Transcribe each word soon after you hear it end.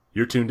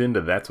You're tuned in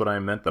to That's What I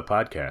Meant, the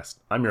podcast.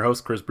 I'm your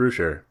host, Chris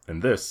Bruscher,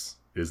 and this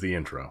is the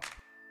intro.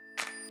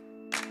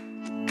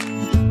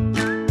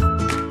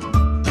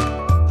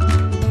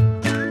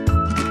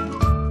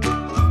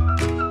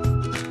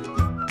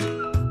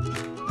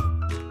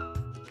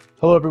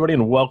 Hello, everybody,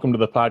 and welcome to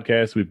the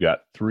podcast. We've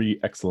got three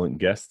excellent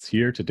guests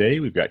here today.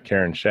 We've got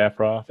Karen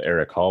Shafroth,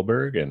 Eric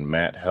Hallberg, and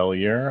Matt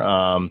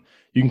Hellier.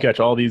 You can catch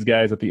all these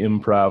guys at the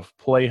Improv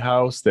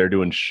Playhouse. They're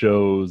doing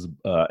shows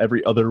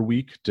every other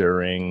week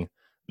during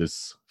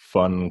this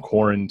fun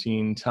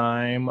quarantine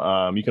time.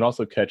 You can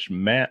also catch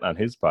Matt on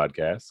his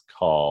podcast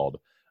called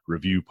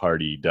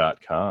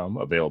reviewparty.com,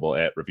 available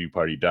at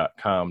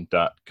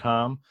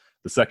reviewparty.com.com.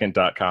 The second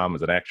 .com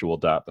is an actual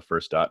dot. The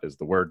first dot is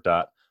the word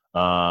dot.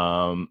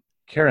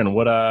 Karen,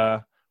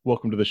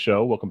 welcome to the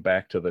show. Welcome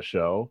back to the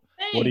show.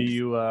 Thanks. What do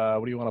you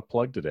want to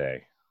plug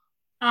today?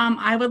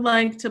 I would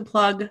like to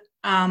plug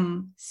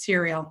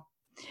cereal.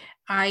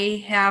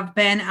 I have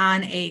been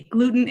on a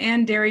gluten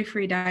and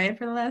dairy-free diet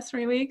for the last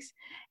 3 weeks,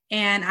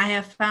 and I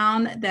have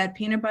found that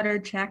peanut butter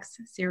Chex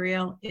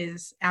cereal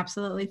is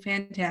absolutely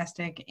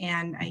fantastic,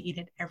 and I eat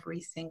it every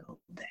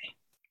single day.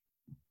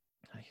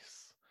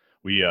 Nice.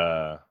 We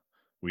have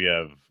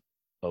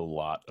a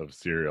lot of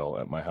cereal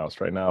at my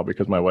house right now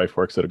because my wife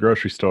works at a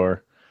grocery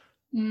store,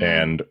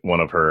 and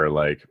one of her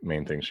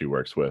main things she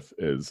works with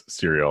is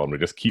cereal, and we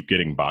just keep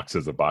getting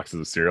boxes of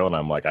cereal, and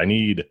I'm like, I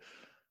need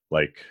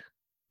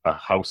a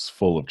house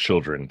full of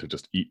children to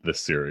just eat this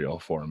cereal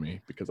for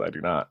me because I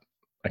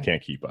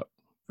can't keep up.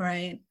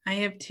 Right. I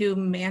have 2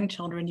 man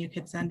children you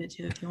could send it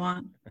to if you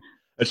want.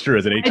 That's true.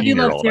 As an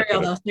 18-year-old, I do love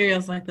cereal, though.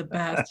 Cereal's like the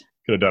best.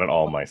 Could have done it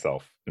all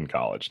myself in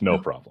college. No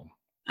problem.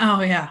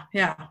 Oh, yeah.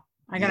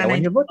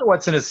 When you look at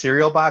what's in a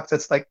cereal box,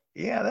 it's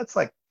that's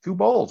like 2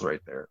 bowls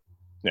right there.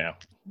 Yeah.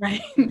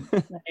 Right.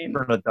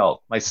 For an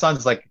adult. My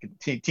son's like a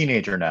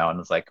teenager now, and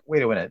it's like,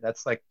 wait a minute,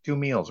 that's like 2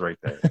 meals right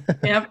there.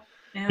 Yep.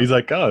 He's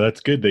like, oh, that's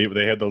good.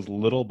 They had those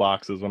little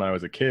boxes when I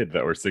was a kid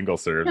that were single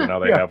serve, and now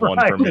they have one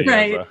for me.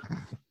 Right.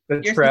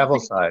 The travel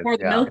size. Pour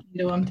the milk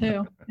into them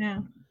too. Yeah.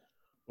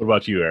 What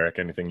about you, Eric?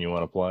 Anything you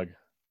want to plug?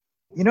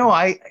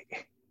 I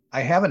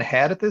haven't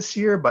had it this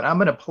year, but I'm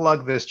going to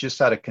plug this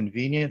just out of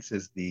convenience.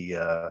 Is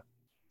the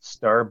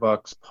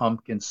Starbucks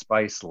pumpkin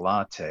spice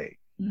latte.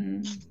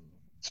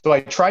 So I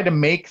tried to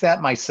make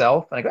that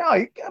myself, and I go,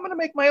 I'm going to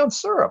make my own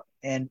syrup,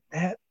 and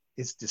that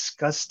is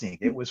disgusting.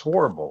 It was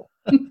horrible.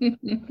 I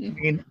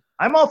mean,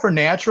 I'm all for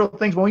natural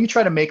things, but when you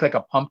try to make like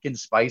a pumpkin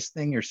spice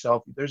thing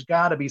yourself, there's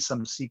got to be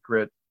some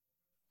secret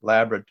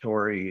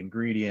laboratory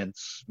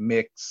ingredients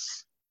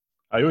mix.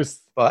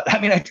 But I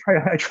mean, I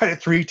tried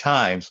it 3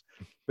 times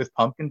with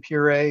pumpkin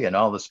puree and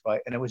all the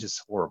spice, and it was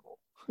just horrible.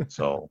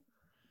 So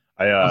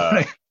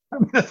I'm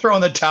gonna throw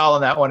in the towel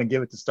on that one and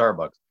give it to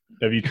Starbucks.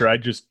 Have you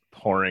tried just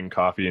pouring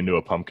coffee into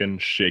a pumpkin,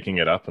 shaking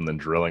it up, and then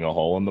drilling a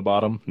hole in the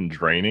bottom and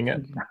draining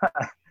it?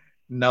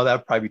 No,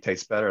 that probably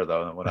tastes better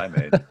though than what I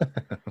made.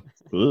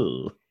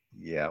 Ooh.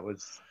 Yeah,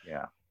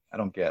 I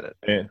don't get it.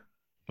 Hey,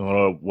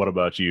 what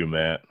about you,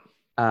 Matt?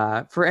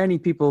 For any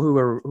people who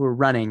are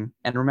running,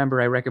 and remember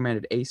I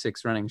recommended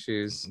Asics running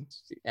shoes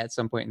at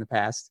some point in the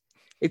past.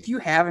 If you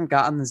haven't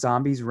gotten the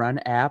Zombies Run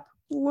app,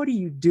 what are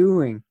you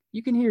doing?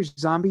 You can hear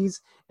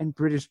zombies and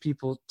British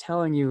people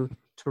telling you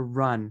to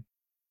run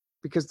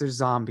because they're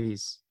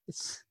zombies.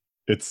 It's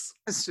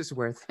just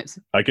worth it.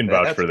 I can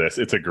vouch for this.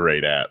 It's a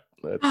great app.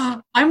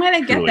 I'm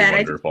gonna get that. Wonderful.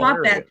 I just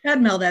bought that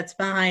treadmill that's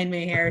behind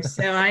me here,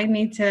 so I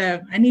need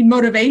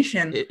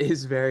motivation. It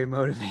is very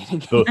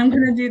motivating. I'm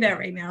gonna do that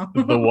right now.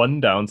 The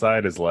one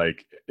downside is so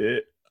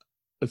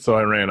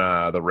I ran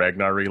the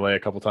Ragnar relay a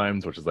couple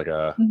times, which is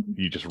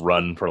you just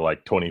run for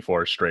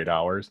 24 straight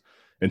hours,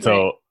 and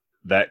so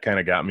that kind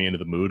of got me into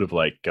the mood of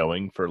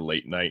going for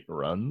late night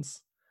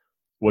runs,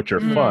 which are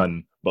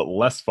fun, but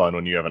less fun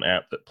when you have an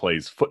app that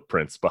plays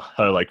footsteps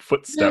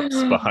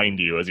behind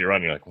you as you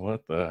run. You're like,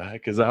 what the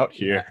heck is out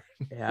here?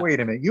 Yeah. Wait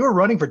a minute, you were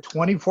running for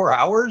 24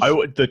 hours?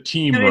 The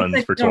team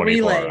runs for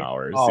 24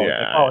 hours.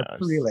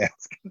 It's relay.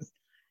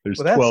 There's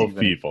 12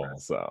 people,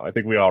 so I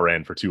think we all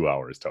ran for 2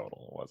 hours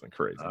total. It wasn't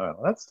crazy.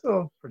 That's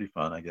still pretty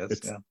fun, I guess.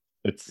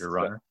 It's your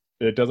runner.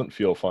 It doesn't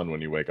feel fun when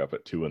you wake up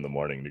at 2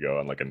 a.m. to go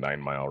on a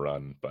 9-mile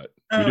run, but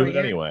we do it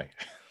anyway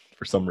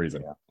for some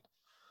reason.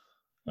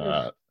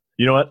 Yeah.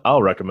 You know what?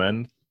 I'll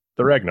recommend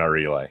the Ragnar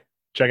relay.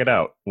 Check it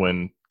out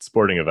when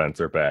sporting events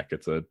are back.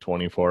 It's a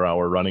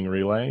 24-hour running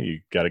relay.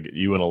 You got to get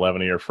you and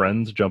 11 of your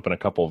friends, jump in a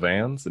couple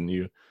vans, and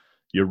you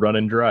run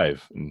and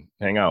drive and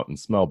hang out and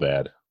smell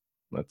bad.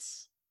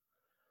 That's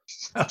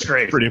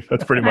great.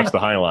 That's pretty much the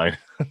high line.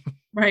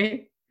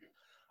 Right.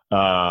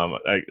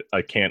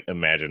 I can't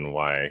imagine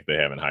why they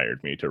haven't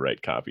hired me to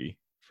write copy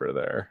for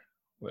their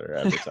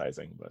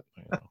advertising, but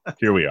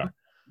here we are.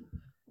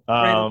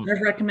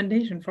 There's a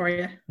recommendation for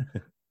you.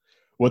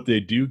 What they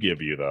do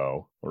give you,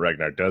 though, what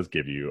Ragnar does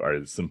give you,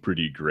 are some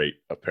pretty great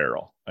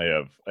apparel. I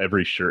have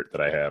every shirt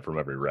that I have from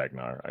every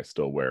Ragnar I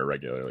still wear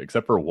regularly,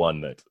 except for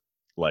one that's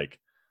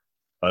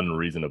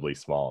unreasonably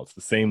small. It's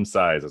the same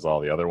size as all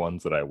the other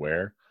ones that I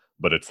wear,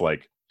 but it's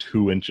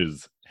 2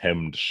 inches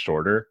hemmed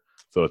shorter.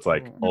 So it's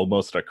like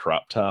almost a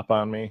crop top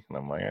on me. And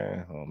I'm like,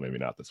 well, maybe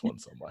not this one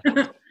so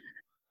much.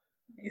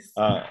 Nice.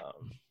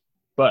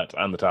 But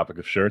on the topic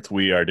of shirts,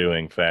 we are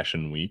doing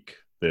Fashion Week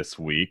this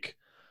week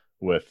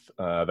with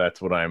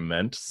That's What I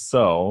Meant.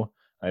 So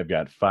I've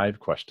got 5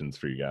 questions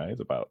for you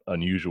guys about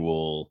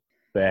unusual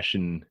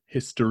fashion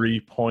history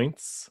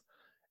points.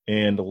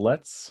 And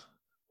let's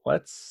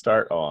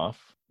start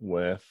off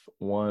with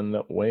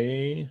one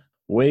way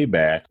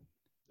back.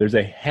 There's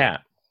a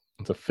hat.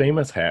 It's a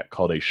famous hat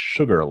called a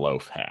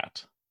Sugarloaf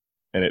hat.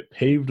 And it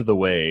paved the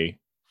way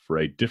for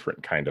a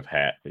different kind of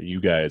hat that you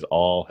guys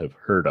all have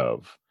heard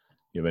of.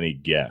 You have any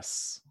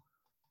guess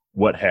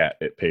what hat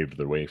it paved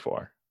the way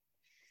for?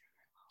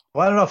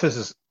 Well, I don't know if this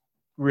is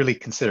really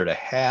considered a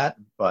hat,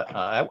 but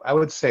I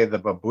would say the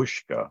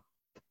babushka.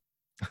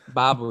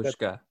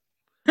 Babushka.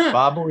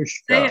 Babushka.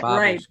 Say it Babushka.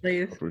 right,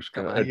 please.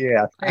 Babushka.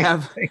 Yeah. I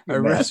have thank you,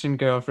 a Matt. Russian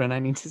girlfriend. I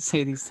need to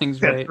say these things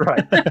That's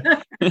right. right.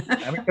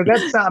 I mean,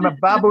 'cause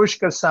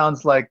babushka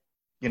sounds like,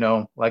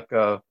 like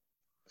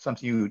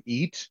something you would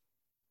eat,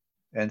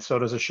 and so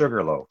does a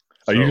sugar loaf.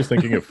 Are you So just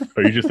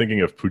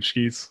thinking of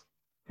Puchkis?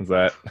 Is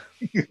that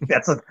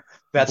that's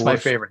my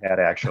Borscht. favorite hat,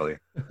 actually.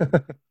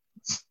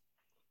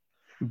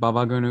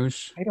 Baba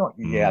Ganoush. I don't.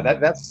 Yeah,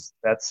 that's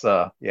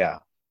yeah.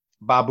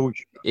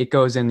 Babushka. It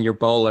goes in your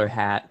bowler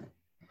hat.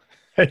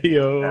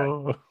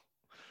 Hey-yo.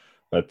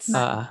 That's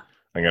Uh,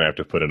 I'm gonna have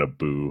to put in a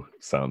boo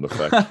sound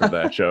effect for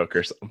that joke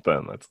or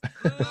something. That's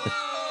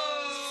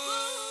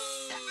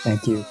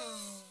Thank you.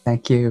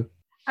 Thank you.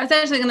 I was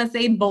actually going to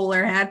say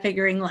bowler hat,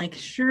 figuring like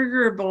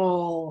sugar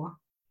bowl.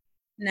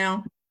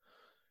 No.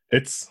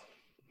 it's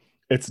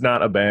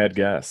not a bad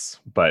guess,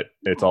 but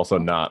it's also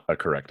not a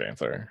correct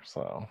answer.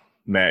 So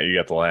Matt, you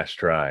got the last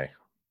try.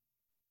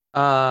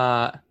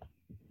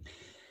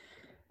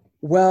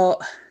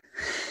 Well,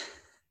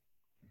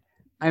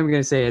 I'm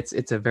gonna say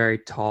it's a very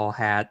tall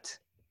hat.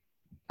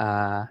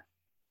 I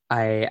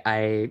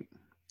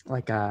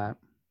like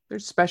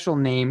there's special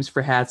names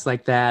for hats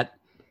like that.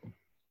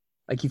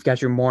 Like you've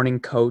got your morning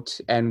coat,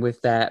 and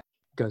with that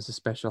goes a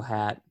special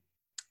hat.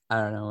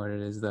 I don't know what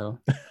it is though.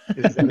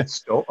 Is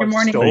it Your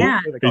morning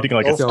hat. Are you thinking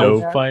like a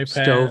stovepipe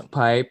hat?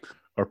 Stovepipe.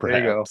 Or There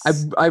you go.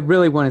 perhaps I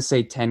really want to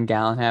say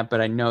 10-gallon hat, but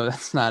I know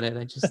that's not it.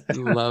 I just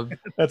love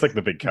that's like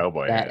the big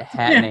cowboy that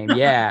hat. hat name.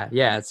 Yeah,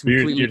 it's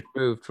You're- completely you're-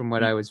 removed from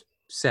what I was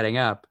setting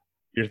up.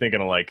 You're thinking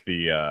of like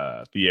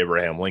the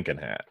Abraham Lincoln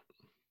hat.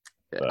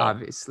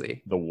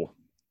 Obviously, The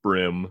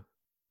brim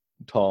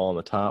tall on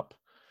the top,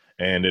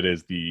 and it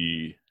is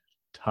the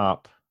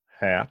top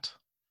hat.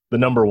 The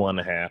number one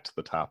hat,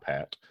 the top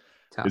hat,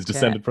 top is cat.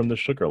 descended from the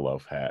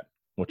Sugarloaf hat,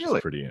 which Really?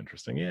 is pretty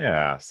interesting.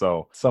 Yeah.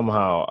 So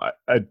somehow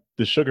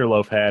the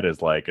Sugarloaf hat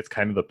is like, it's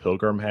kind of the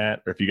pilgrim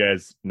hat. Or if you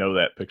guys know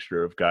that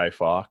picture of Guy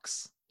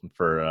Fawkes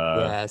for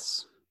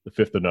Yes. the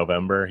 5th of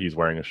November, he's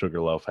wearing a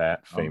Sugarloaf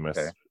hat, famous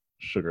Okay.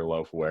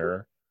 Sugarloaf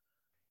wearer.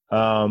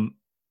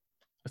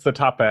 It's the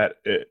top hat.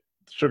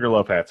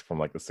 Sugarloaf hats from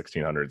like the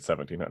 1600s,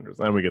 1700s.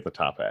 Then we get the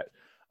top hat.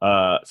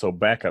 So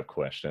backup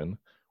question,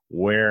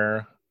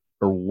 where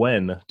or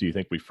when do you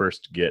think we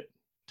first get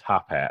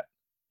top hat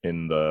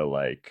in the,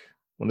 like,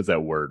 when does that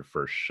word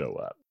first show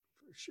up?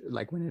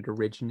 Like when it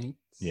originates.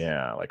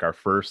 Yeah, like our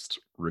first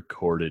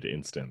recorded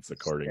instance,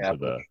 according to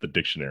the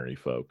dictionary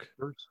folk.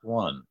 First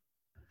one.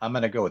 I'm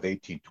gonna go with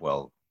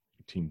 1812.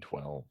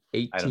 1812.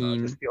 I don't know.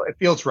 18. It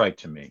feels right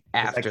to me.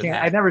 'Cause After I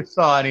that. never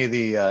saw any of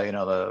the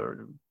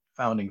the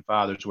founding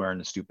fathers wearing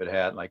a stupid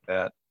hat like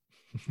that.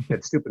 They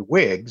had stupid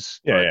wigs.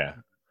 Yeah, but- yeah.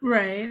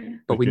 Right.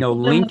 But we know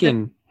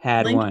Lincoln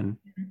had Lincoln. one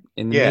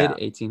in the Yeah. mid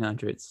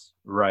 1800s.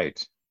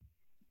 Right.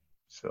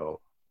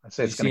 So I'd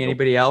say Did you it's see gonna go.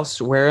 anybody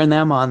else wearing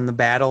them on the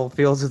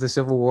battlefields of the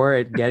Civil War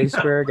at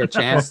Gettysburg, at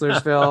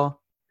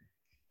Chancellorsville?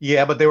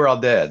 Yeah, but they were all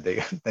dead.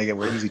 They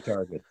were easy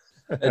targets.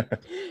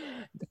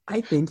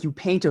 I think you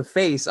paint a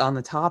face on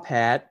the top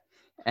hat,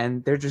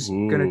 and they're just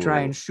gonna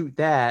try Ooh. and shoot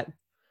that.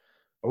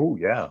 Oh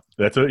yeah.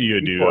 That's what you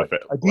would do Decoy. if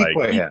it, A decoy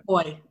like, hat.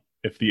 Boy.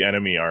 if the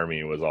enemy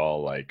army was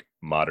all like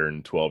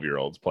modern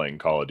 12-year-olds playing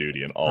Call of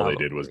Duty and all they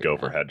did was go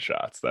Probably, for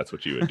headshots. That's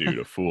what you would do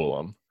to fool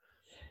them.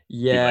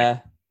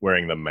 Yeah,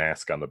 Wearing the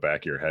mask on the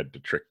back of your head to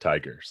trick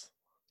tigers.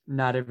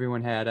 not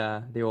everyone had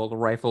the old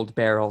rifled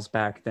barrels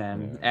back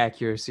then. Yeah.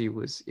 Accuracy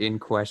was in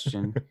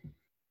question.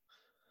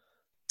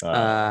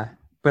 Uh,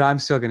 But I'm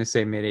still gonna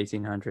say mid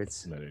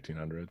 1800s. Mid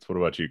 1800s. What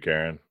about you,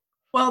 Karen?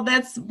 Well,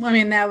 that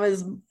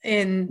was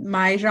in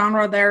my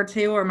genre there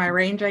too, or my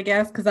range, I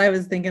guess, because I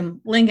was thinking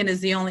Lincoln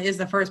is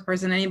the first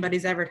person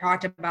anybody's ever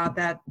talked about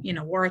that,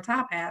 wore a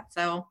top hat.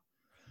 So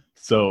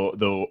So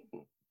the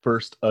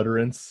first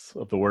utterance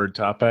of the word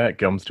top hat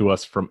comes to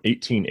us from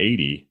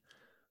 1880,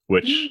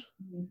 which,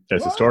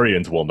 as What?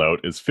 historians will note,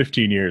 is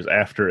 15 years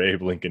after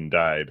Abe Lincoln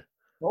died.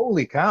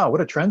 Holy cow!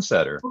 What a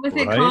trendsetter. what was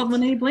it Right? called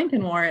when Abe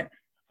Lincoln wore it?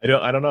 I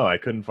don't know. I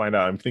couldn't find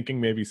out. I'm thinking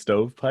maybe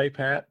stovepipe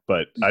hat,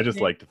 but I just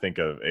Yeah. like to think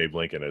of Abe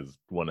Lincoln as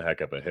one heck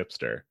of a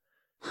hipster.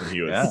 And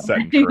he was Yeah.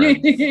 setting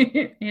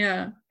trends.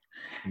 Yeah,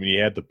 I mean, he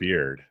had the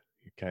beard.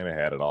 He kind of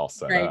had it all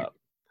set Right. up.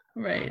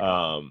 right.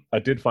 I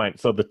did find,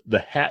 so the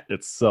hat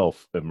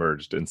itself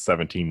emerged in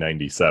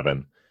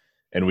 1797,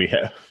 and we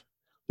have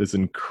this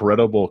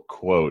incredible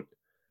quote.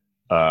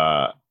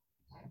 And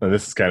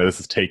this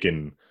is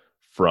taken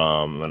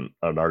from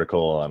an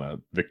article on a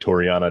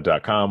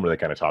Victoriana.com where they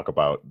kind of talk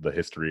about the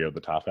history of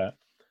the top hat.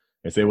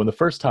 They say, when the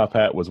first top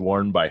hat was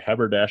worn by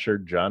haberdasher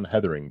John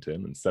Hetherington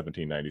in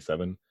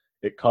 1797,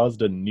 it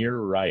caused a near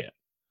riot.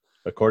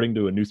 According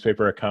to a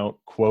newspaper account,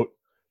 quote,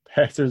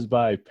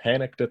 passers-by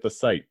panicked at the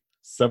sight.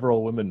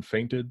 Several women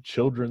fainted,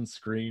 children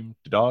screamed,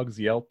 dogs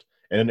yelped,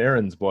 and an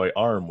errands boy's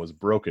arm was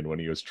broken when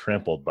he was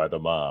trampled by the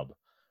mob.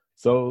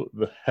 So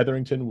the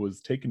Hetherington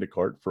was taken to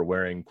court for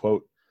wearing,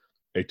 quote,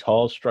 a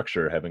tall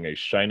structure having a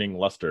shining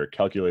luster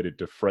calculated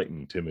to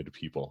frighten timid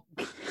people.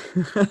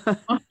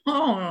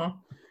 Oh,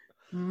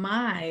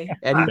 my.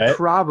 And he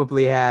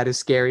probably had a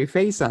scary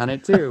face on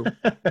it, too.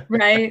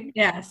 Right?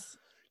 Yes.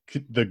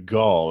 The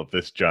gall of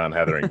this John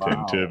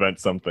Hetherington to invent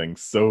something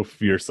so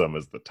fearsome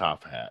as the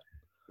top hat.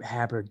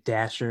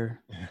 Haberdasher.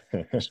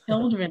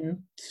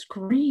 Children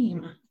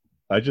scream.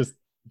 Do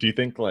you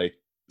think like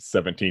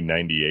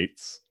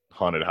 1798's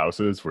haunted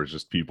houses were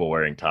just people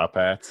wearing top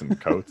hats and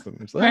coats and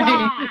it's like,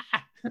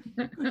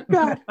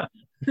 God.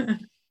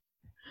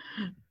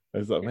 I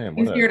was like, man,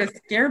 easier to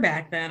scare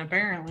back then,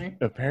 apparently.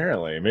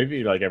 Apparently.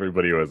 Maybe like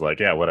everybody was like,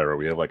 yeah, whatever.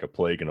 We have like a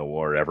plague and a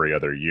war every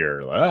other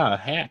year. Like,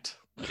 hat.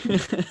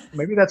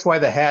 Maybe that's why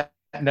the hat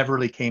never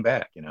really came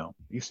back, you know.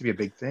 It used to be a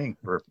big thing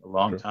for a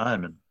long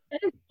time, and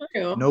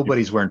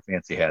nobody's wearing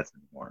fancy hats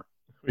anymore.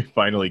 We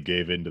finally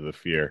gave in to the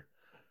fear.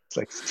 It's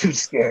like, it's too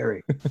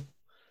scary.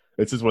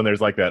 This is when there's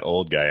like that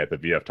old guy at the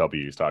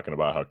VFW who's talking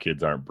about how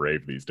kids aren't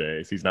brave these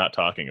days. He's not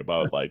talking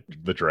about like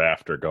the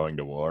draft or going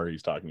to war.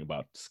 He's talking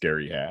about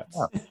scary hats.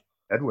 Yeah.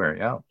 Headwear,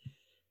 yeah.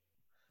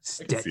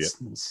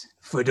 Stetsons,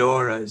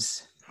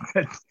 fedoras.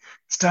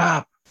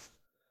 Stop.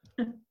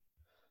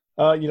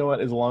 You know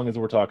what? As long as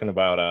we're talking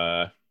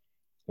about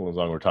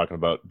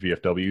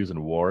VFWs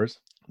and wars,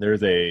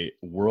 there's a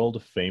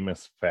world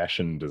famous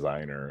fashion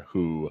designer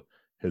who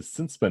has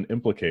since been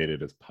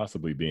implicated as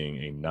possibly being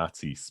a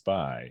Nazi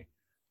spy.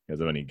 You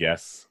guys have any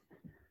guess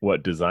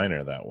what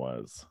designer that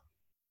was?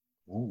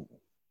 Ooh.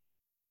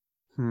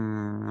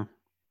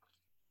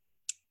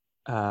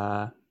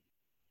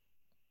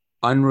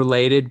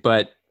 Unrelated,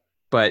 but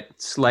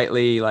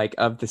slightly like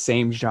of the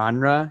same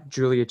genre.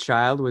 Julia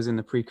Child was in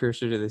the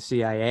precursor to the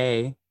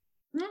CIA.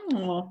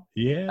 Oh.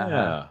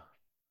 Yeah.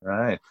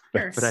 Right.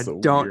 That's but I so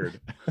don't. Weird.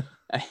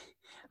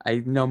 I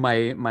know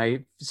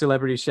my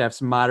celebrity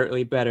chefs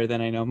moderately better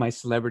than I know my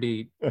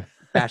celebrity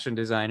fashion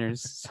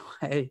designers. So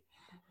I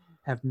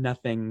have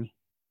nothing.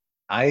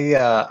 I'm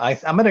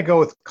going to go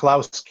with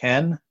Klaus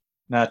Ken,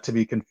 not to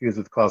be confused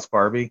with Klaus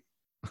Barbie.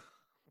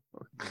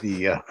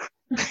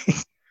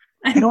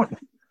 I know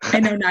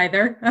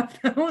neither of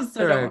those.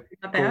 So don't worry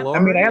about that. I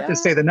mean, I have to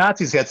say the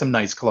Nazis had some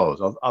nice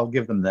clothes. I'll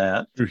give them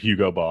that.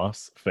 Hugo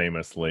Boss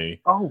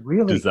famously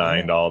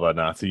designed all the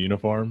Nazi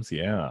uniforms.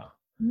 Yeah.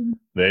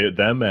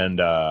 Them and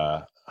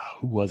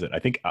who was it? I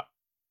think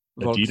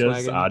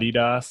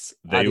Adidas.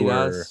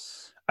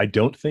 I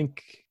don't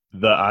think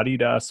the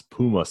Adidas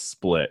Puma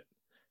split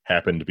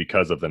happened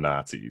because of the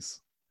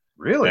Nazis.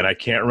 Really? And I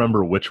can't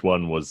remember which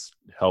one was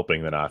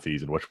helping the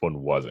Nazis and which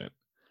one wasn't.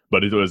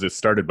 But it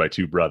started by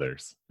two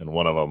brothers, and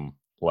one of them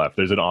left.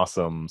 There's an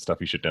awesome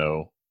Stuff You Should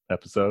Know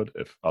episode.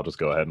 If I'll just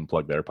go ahead and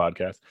plug their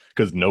podcast,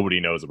 because nobody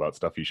knows about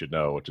Stuff You Should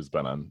Know, which has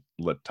been on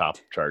top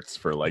charts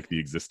for like the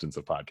existence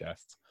of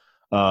podcasts.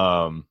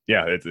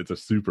 Yeah, it's a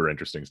super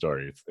interesting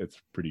story.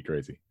 It's pretty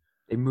crazy.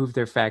 They moved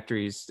their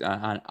factories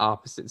on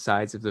opposite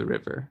sides of the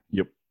river.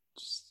 Yep.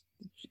 Just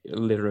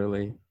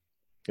literally.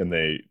 And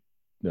they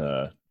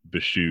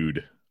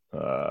beshewed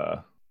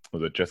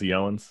was it Jesse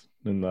Owens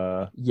in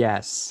the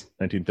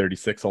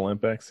 1936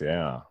 Olympics?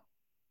 Yeah.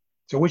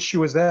 So which shoe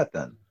was that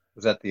then?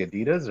 Was that the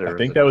Adidas? Or I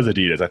think that was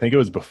Adidas. I think it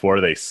was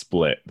before they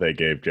split. They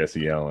gave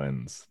Jesse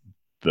Owens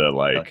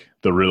the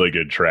really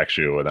good track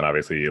shoe, and then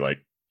obviously like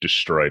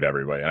destroyed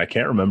everybody. And I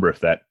can't remember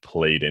if that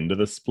played into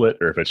the split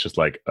or if it's just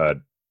like a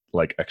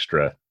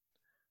extra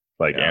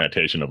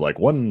annotation of like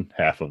one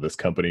half of this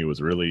company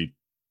was really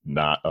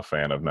not a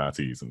fan of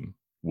Nazis and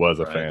was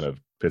a fan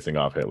of pissing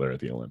off Hitler at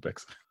the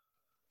Olympics.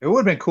 It would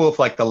have been cool if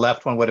like the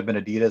left one would have been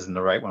Adidas and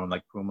the right one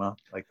like Puma.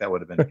 Like that would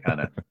have been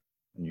kind of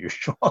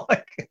unusual.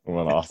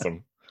 Well,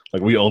 awesome.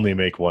 Like we only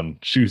make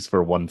shoes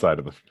for one side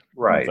of the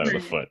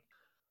foot.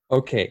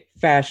 Okay,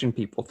 fashion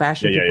people.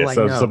 Yeah.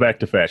 So back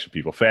to fashion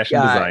people.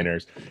 Fashion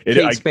designers.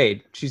 Kate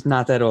Spade. She's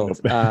not that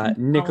old.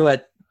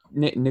 Nicolette.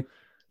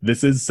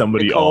 This is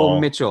somebody.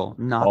 Nicole Mitchell.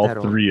 Not that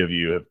old. All three of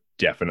you have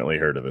definitely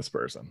heard of this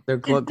person. The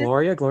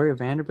Gloria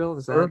Vanderbilt.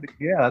 Is that?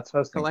 Yeah, that's what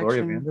I was thinking.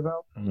 Gloria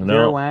Vanderbilt. No.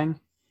 Vera Wang.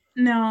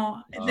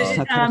 No.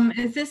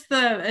 Is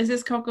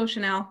this Coco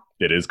Chanel?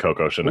 It is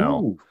Coco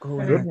Chanel. Ooh,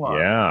 good one.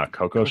 Yeah,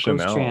 Coco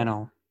Chanel.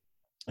 Channel.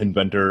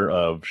 Inventor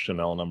of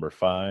Chanel No.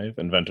 5,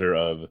 inventor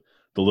of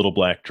the little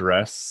black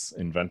dress,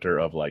 inventor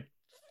of like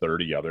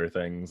 30 other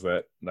things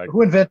that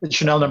who invented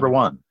Chanel No.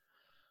 1?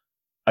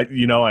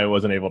 I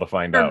wasn't able to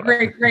find out.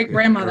 Great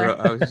grandmother. I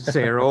was going to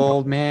say her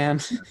old man.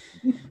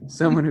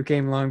 Someone who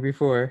came long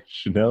before.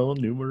 Chanel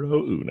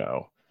numero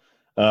uno.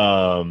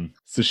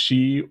 So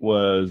she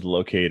was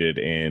located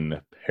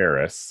in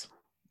Paris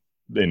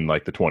in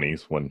like the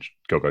 20s when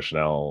Coco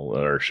Chanel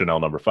or Chanel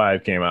number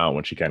 5 came out,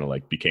 when she kind of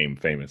like became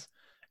famous.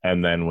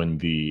 And then when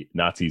the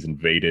Nazis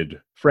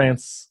invaded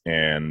France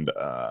and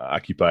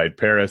occupied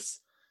Paris,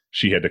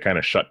 she had to kind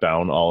of shut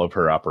down all of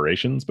her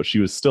operations, but she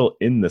was still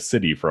in the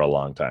city for a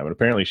long time. And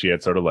apparently she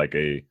had sort of like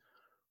a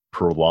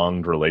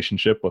prolonged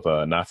relationship with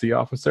a Nazi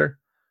officer.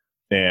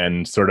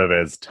 And sort of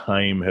as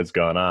time has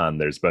gone on,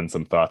 there's been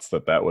some thoughts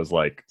that that was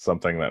like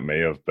something that may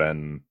have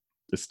been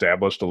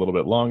established a little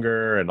bit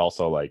longer. And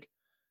also like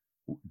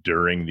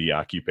during the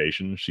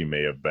occupation, she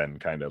may have been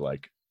kind of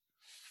like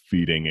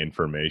feeding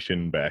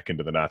information back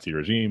into the Nazi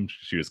regime.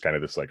 She was kind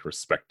of this like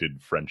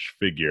respected French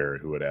figure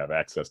who would have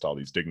access to all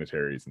these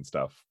dignitaries and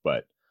stuff.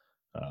 But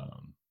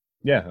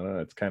yeah, I don't know,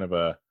 it's kind of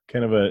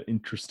an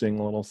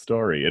interesting little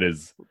story. It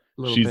is.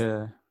 A little bit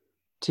of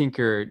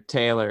Tinker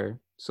Tailor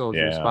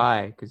Soldier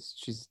Spy, because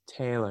she's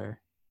Taylor.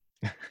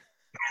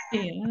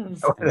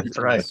 Yes. Oh, that's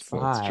right.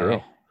 That's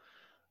true.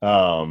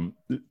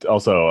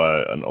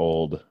 Also, an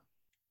old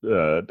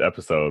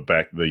episode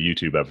back, the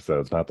YouTube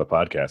episodes, not the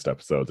podcast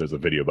episodes. There's a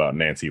video about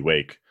Nancy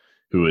Wake,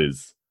 who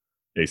is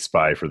a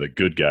spy for the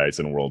good guys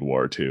in World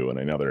War II, and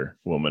another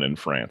woman in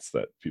France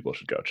that people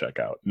should go check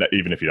out.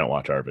 Even if you don't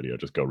watch our video,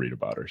 just go read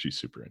about her. She's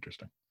super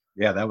interesting.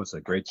 Yeah, that was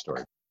a great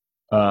story.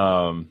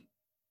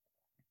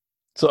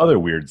 So other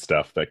weird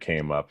stuff that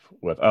came up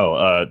with,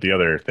 the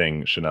other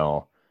thing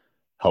Chanel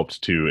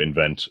helped to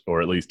invent,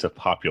 or at least to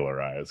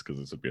popularize, because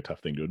this would be a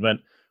tough thing to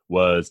invent,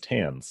 was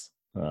tans.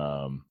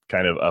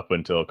 Kind of up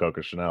until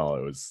Coco Chanel,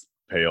 it was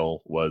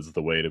pale was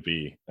the way to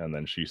be. And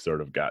then she sort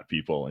of got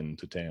people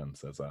into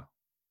tans as a,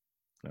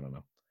 I don't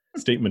know,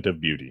 statement of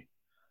beauty.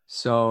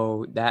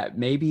 So that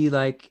maybe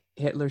like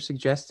Hitler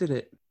suggested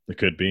it. It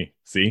could be.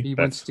 See, he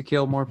wants to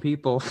kill more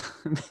people.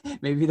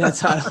 Maybe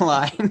that's out of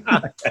line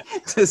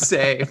to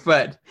say,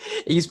 but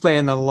he's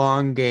playing the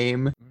long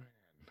game.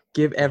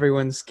 Give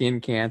everyone skin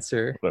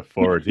cancer. But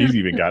forward, he's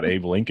even got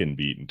Abe Lincoln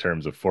beat in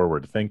terms of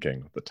forward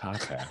thinking. The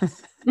top hat.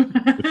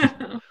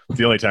 It's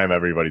the only time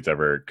everybody's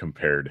ever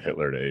compared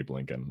Hitler to Abe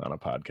Lincoln on a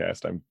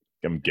podcast.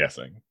 I'm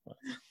guessing.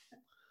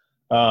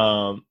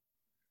 So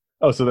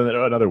then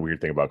another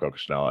weird thing about Coco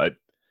Chanel. I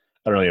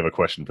don't really have a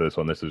question for this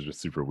one. This was just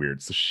super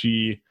weird. So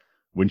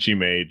when she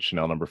made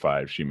Chanel number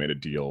 5, she made a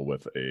deal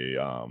with a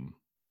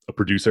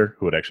producer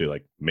who would actually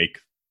like make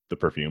the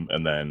perfume,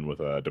 and then with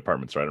a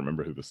department store. I don't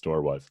remember who the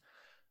store was,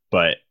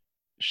 but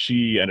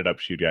she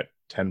got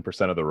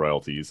 10% of the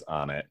royalties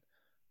on it.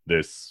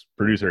 This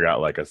producer got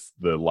like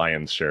the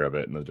lion's share of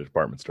it, and the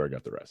department store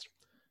got the rest.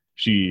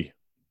 She,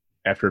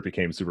 after it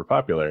became super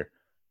popular,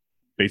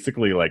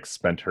 basically like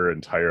spent her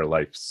entire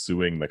life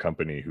suing the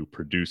company who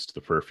produced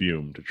the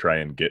perfume to try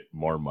and get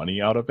more money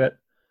out of it.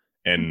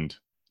 And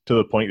to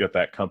the point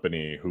that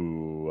company,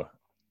 who,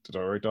 did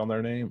I write down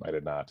their name? I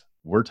did not.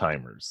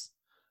 Wertheimers.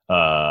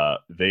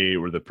 They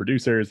were the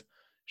producers.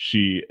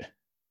 She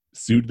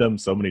sued them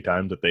so many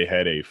times that they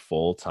had a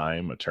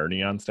full-time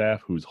attorney on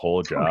staff whose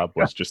whole job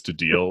was just to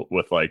deal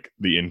with like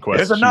the inquest.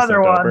 There's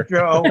another one,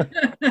 Joe.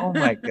 Oh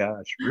my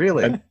gosh,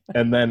 really?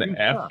 And then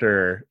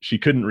after, she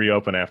couldn't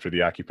reopen after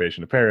the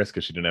occupation of Paris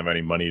because she didn't have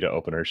any money to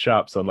open her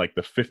shop. So in like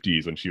the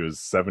 50s, when she was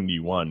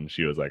 71,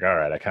 she was like, all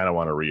right, I kind of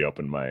want to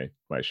reopen my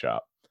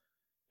shop.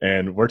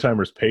 And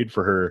Wertheimers paid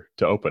for her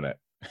to open it.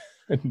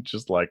 And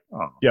just like,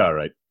 yeah, all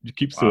right, you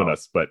keep suing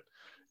us, but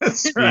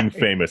being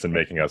famous and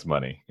making us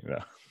money, you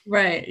know.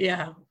 Right,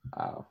 yeah.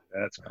 Wow,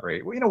 that's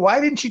great. Well,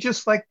 why didn't she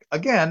just like,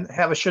 again,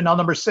 have a Chanel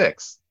number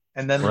 6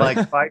 and then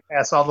like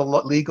bypass all the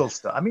legal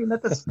stuff? I mean,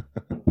 that's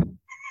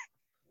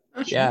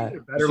yeah, a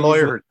better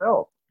lawyer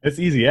herself. It's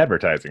easy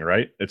advertising,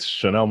 right? It's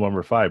Chanel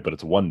number 5, but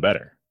it's one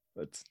better.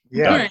 That's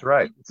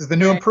right. This is the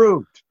new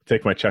improved.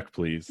 Take my check,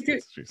 please.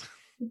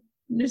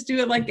 Just do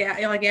it like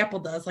Apple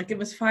does. Like it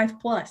was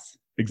 5+.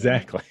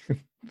 Exactly.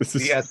 This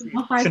is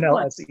Chanel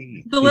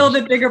SE. The little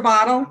bit bigger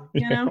bottle,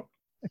 you know.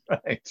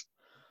 Right.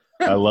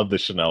 I love the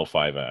Chanel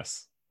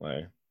 5S.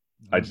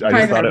 I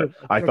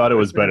thought it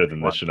was better than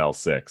the Chanel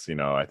 6.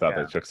 I thought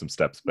they took some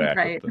steps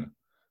back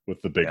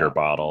with the bigger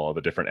bottle,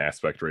 the different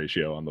aspect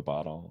ratio on the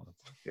bottle.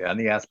 Yeah, and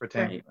the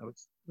aspartame. It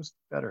was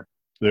better.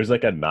 There's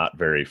like a not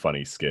very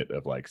funny skit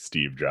of like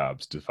Steve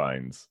Jobs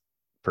defines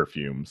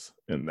perfumes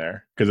in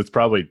there, because it's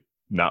probably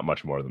not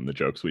much more than the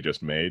jokes we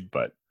just made,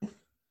 but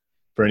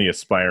for any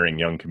aspiring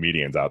young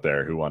comedians out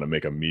there who want to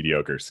make a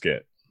mediocre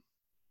skit,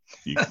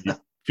 you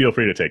feel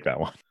free to take that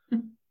one.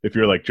 If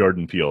you're like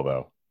Jordan Peele,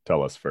 though,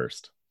 tell us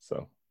first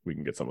so we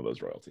can get some of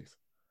those royalties.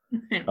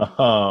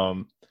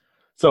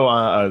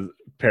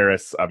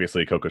 Paris,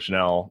 obviously, Coco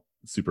Chanel,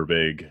 super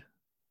big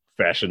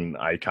fashion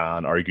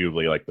icon,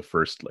 arguably like the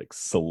first like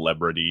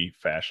celebrity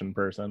fashion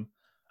person.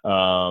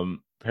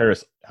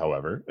 Paris,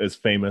 however, is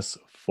famous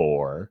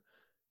for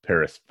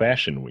Paris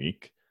Fashion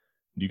Week.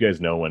 Do you guys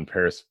know when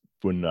Paris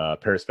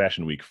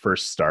Fashion Week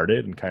first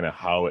started and kind of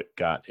how it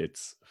got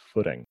its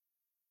footing?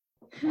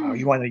 Wow,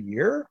 you want a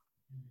year?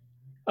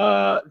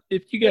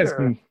 If you guys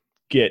can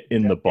get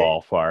in the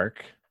ballpark.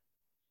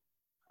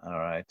 All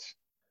right.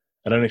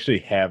 I don't actually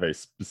have a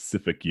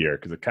specific year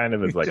because it kind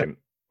of is like an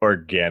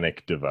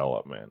organic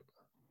development.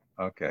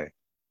 Okay.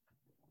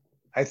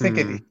 I think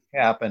it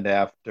happened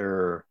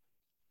after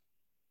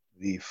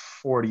the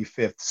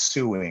 45th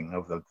suing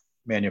of the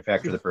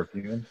manufacturer of the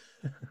perfume.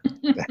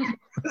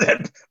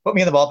 Put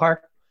me in the ballpark.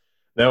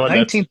 That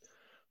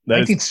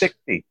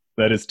 1960.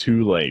 That is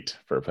too late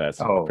for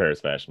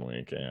Paris Fashion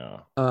Week.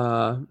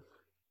 Yeah.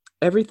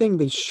 Everything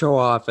they show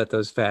off at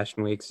those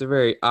fashion weeks, they're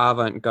very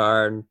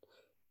avant-garde,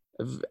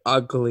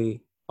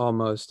 ugly,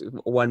 almost.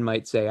 One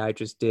might say, I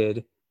just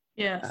did.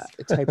 Yes.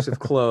 Types of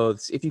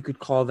clothes, if you could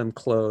call them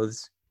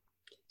clothes.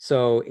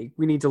 So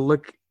we need to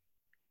look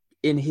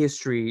in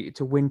history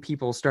to when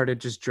people started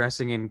just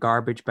dressing in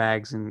garbage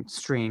bags and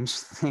strange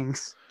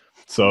things.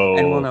 So,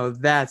 and we'll know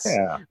that's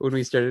when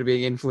we started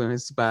being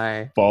influenced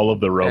by fall of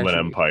the Roman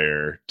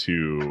Empire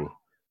to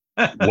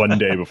one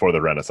day before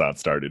the Renaissance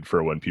started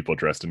for when people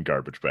dressed in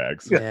garbage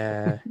bags.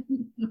 Yeah.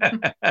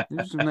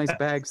 There's some nice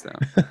bags,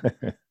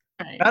 though.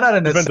 Not out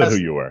of Depends on who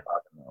you were.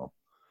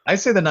 I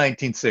say the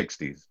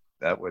 1960s.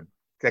 That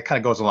kind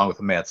of goes along with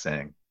what Matt's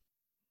saying.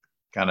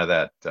 Kind of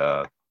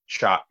that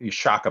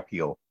shock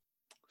appeal.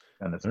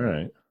 All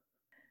right.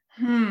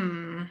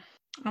 I'm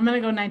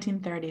gonna go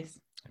 1930s.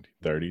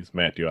 1930s.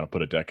 Matt, do you want to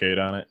put a decade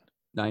on it?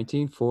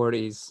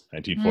 1940s.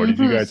 1940s.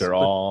 You guys are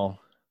all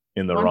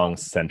in the wrong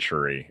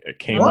century. It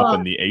came up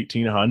in the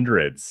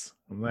 1800s.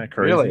 Isn't that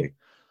crazy? Really?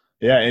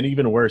 Yeah, and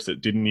even worse,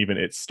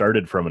 it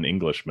started from an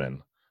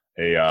Englishman,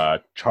 a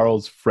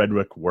Charles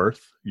Frederick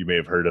Worth. You may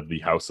have heard of the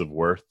House of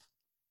Worth,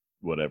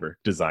 whatever,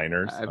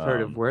 designers. I've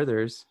heard of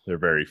Werther's. They're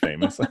very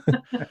famous.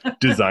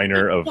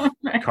 Designer of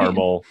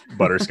caramel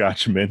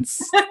butterscotch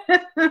mints.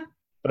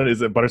 But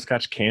is it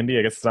butterscotch candy?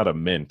 I guess it's not a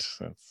mint.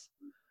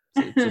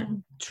 It's a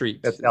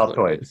treat. That's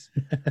Altoids.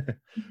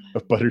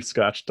 A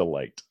butterscotch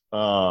delight.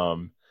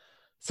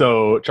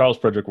 So Charles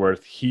Frederick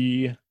Worth,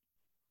 he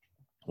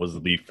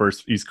was the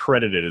first. He's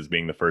credited as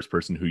being the first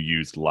person who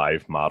used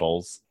live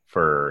models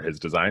for his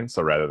design.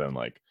 So rather than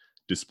like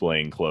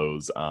displaying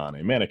clothes on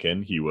a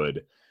mannequin, he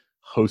would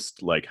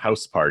host like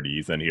house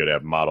parties, and he would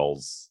have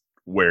models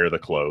wear the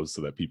clothes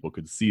so that people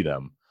could see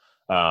them.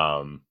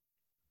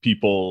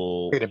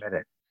 People. Wait a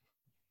minute.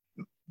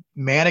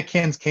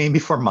 Mannequins came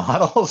before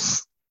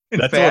models.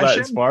 That's what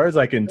as far as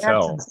I can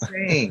tell.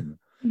 Insane.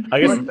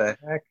 I guess what the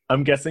heck?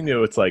 I'm guessing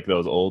it's like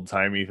those old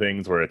timey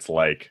things where it's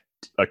like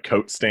a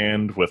coat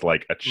stand with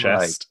like a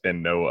chest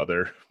and no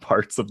other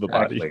parts of the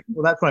body.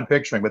 Well, that's what I'm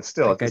picturing, but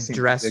still, like a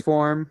dress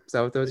form. Is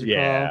that what those are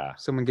called?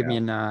 Someone give me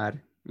a nod.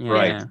 Yeah.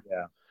 Right.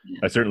 Yeah.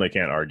 I certainly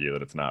can't argue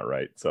that it's not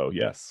right. So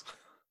yes.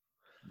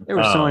 They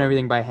were sewing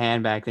everything by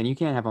hand back then. You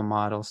can't have a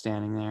model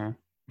standing there.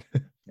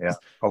 Yeah.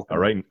 All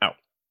right.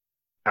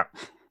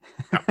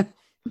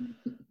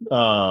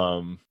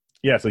 Ow.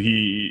 Yeah, so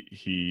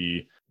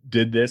he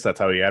did this. That's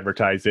how he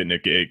advertised it, and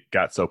it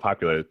got so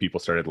popular that people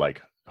started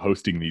like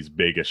hosting these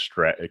big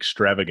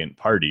extravagant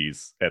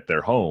parties at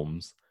their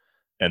homes,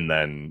 and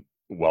then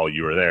while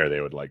you were there,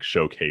 they would like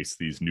showcase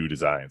these new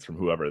designs from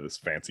whoever this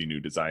fancy new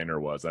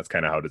designer was. That's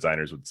kind of how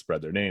designers would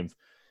spread their names,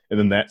 and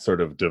then that sort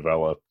of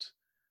developed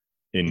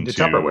into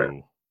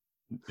Tupperware.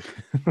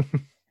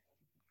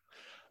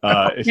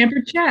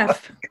 Pampered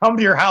Chef. Come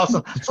to your house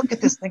and look at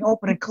this thing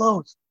open and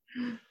close.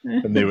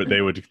 And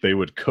they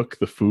would cook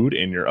the food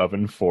in your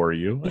oven for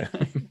you.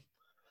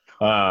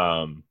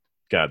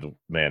 God,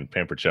 man,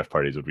 Pampered Chef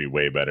parties would be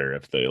way better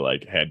if they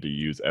like had to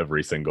use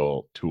every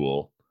single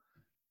tool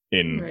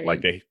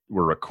like they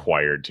were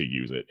required to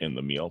use it in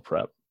the meal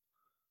prep.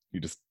 You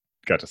just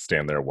got to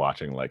stand there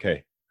watching like,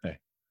 hey, I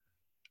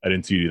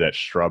didn't see you do that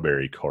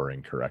strawberry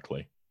coring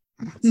correctly.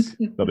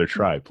 Another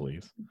try,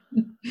 please.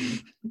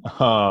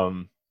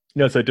 So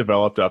it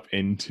developed up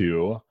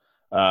into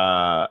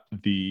the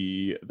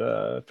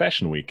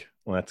fashion week.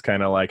 Well, that's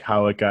kind of like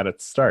how it got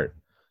its start.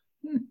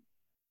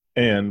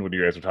 And when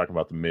you guys were talking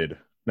about the mid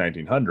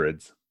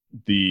 1900s,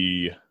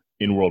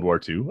 in World War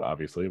II,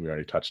 obviously we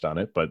already touched on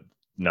it, but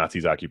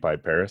Nazis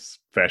occupied Paris.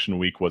 Fashion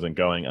Week wasn't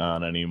going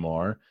on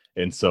anymore,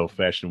 and so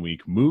Fashion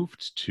Week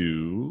moved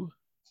to,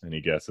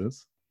 any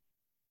guesses?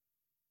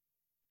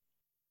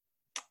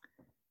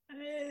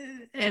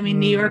 I mean,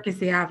 New York is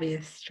the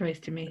obvious choice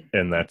to me.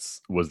 And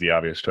was the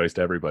obvious choice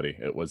to everybody.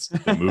 It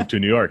moved to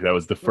New York. That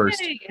was the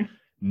first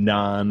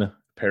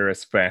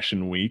non-Paris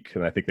Fashion Week,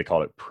 and I think they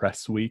called it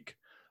Press Week.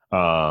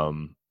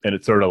 And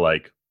it's sort of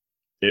like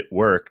it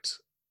worked,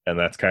 and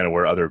that's kind of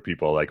where other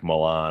people like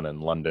Milan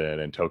and London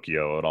and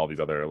Tokyo and all these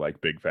other like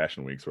big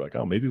fashion weeks were like,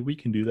 oh, maybe we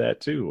can do that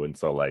too. And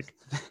so like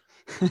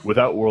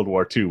without World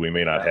War II, we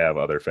may not have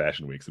other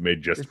fashion weeks. It may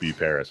just be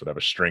Paris would have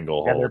a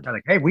stranglehold. They're kind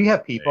of like, hey, we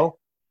have people.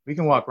 We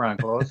can walk around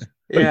clothes.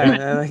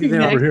 Yeah,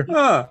 they're over here.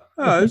 Oh,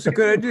 that's a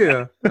good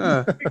idea. We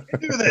can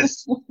do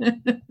this.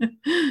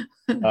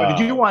 Did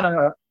you want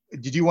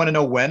to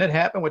know when it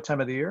happened? What time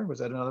of the year? Was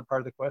that another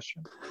part of the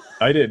question?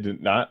 I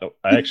did not.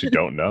 I actually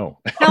don't know.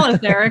 Tell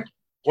us, Eric.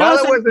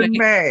 Well, it was in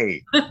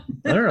May.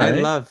 All right. I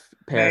love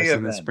Paris May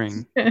in the events.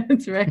 spring.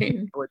 That's right.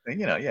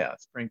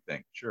 Spring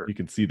thing, sure. You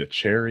can see the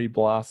cherry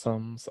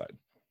blossoms.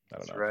 I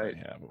don't know. Right. If they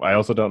have. I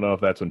also don't know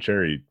if that's when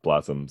cherry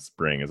blossoms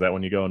spring. Is that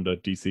when you go into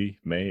DC?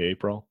 May,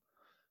 April?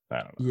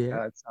 I don't know. Yeah.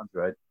 That sounds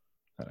right.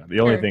 The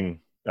only Sure. thing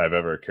I've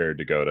ever cared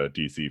to go to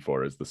DC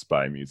for is the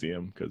Spy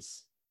Museum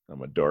because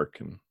I'm a dork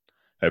and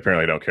I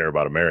apparently don't care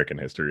about American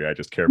history. I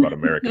just care about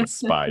American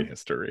spy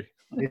history.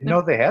 I didn't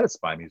know they had a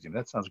spy museum.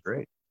 That sounds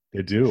great.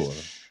 They do.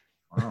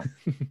 Wow.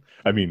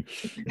 I mean,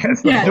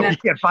 Yeah, You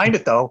can't find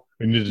it though.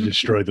 we need to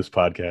destroy this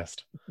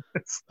podcast.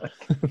 It's like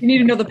You need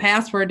to know the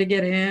password to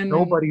get in.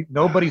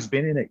 nobody's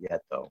been in it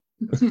yet though.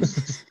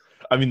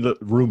 I mean, the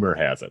rumor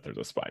has it there's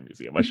a spy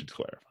museum. I should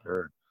clarify.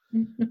 Sure.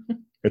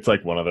 It's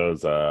like one of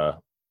those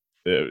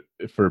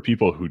for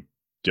people who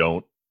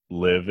don't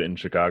live in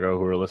Chicago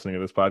who are listening to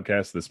this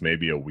podcast, this may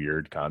be a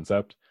weird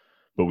concept,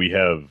 but we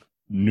have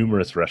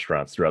numerous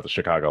restaurants throughout the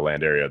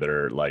Chicagoland area that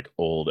are like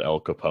old El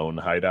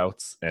Capone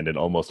hideouts, and in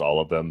almost all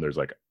of them there's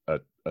like a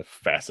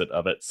facet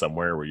of it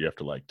somewhere where you have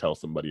to like tell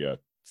somebody a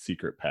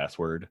secret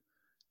password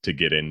to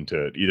get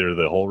into either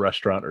the whole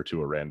restaurant or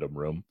to a random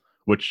room,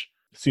 which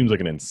seems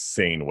like an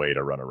insane way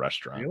to run a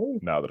restaurant. Really?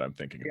 Now that I'm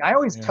thinking I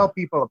always it. tell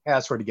people a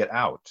password to get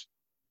out.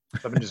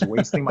 So I've been just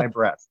wasting my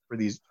breath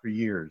for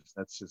years.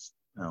 That's just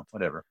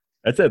whatever.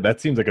 That's it. That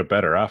seems like a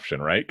better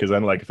option, right? Because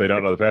then, like, if they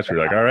don't know the password,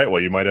 you're like, all right,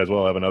 well, you might as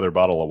well have another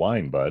bottle of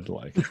wine, bud.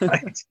 Like,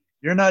 Right?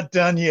 You're not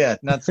done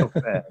yet. Not so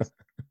fast.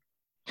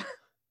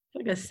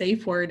 Like a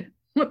safe word.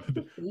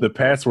 the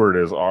password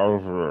is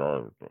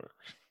our.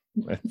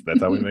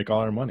 That's how we make all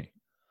our money.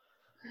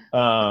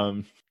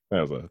 That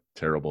was a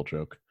terrible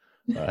joke.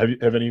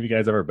 Have any of you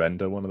guys ever been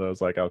to one of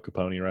those like Al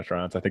Capone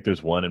restaurants? I think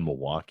there's one in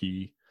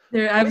Milwaukee.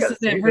 I've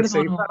heard of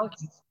safe one.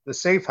 house. The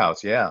safe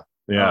house, yeah.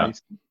 Yeah.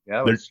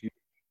 Yeah.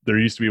 There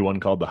used to be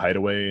one called the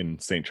Hideaway in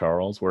St.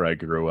 Charles where I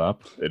grew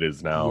up. It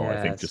is now, I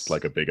think, just Yes.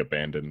 like a big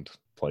abandoned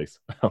place.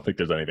 I don't think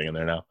there's anything in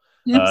there now.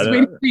 I'm just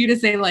waiting for you to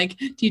say like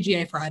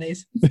TGI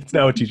Fridays. It's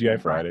now a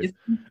TGI Fridays.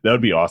 That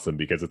would be awesome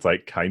because it's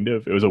like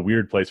it was a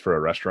weird place for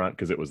a restaurant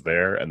because it was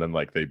there and then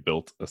like they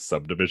built a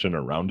subdivision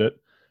around it.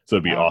 So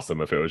it'd be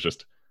awesome if it was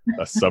just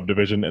a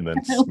subdivision and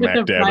then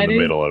smack dab in the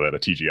middle of it, a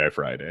TGI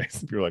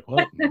Fridays. You're like,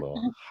 what?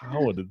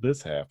 How did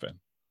this happen?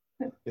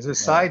 As a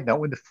side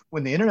note,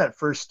 when the internet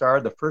first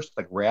started, the first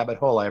like rabbit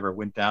hole I ever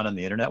went down on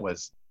the internet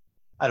was,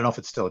 I don't know if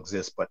it still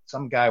exists, but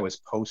some guy was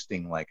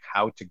posting like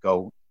how to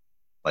go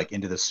like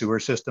into the sewer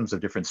systems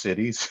of different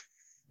cities.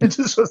 It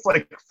just was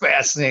like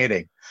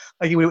fascinating.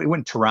 Like we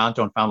went to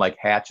Toronto and found like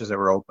hatches that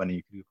were open and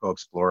you could go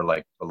explore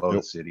like below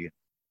the city.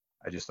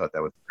 I just thought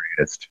that was the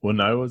greatest.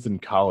 When I was in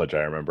college,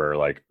 I remember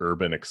like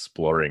urban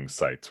exploring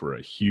sites were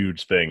a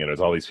huge thing. And there's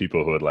all these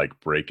people who would like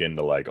break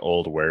into like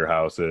old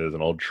warehouses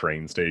and old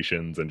train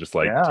stations and just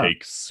like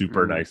take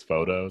super nice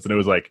photos. And it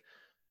was like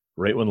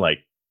right when like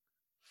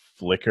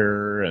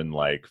Flickr and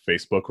like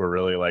Facebook were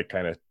really like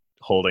kind of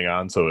holding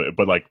on. So,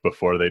 but like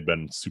before they'd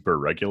been super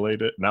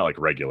regulated, not like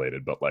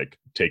regulated, but like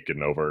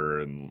taken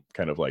over and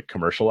kind of like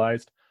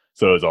commercialized.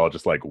 So it was all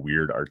just like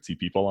weird artsy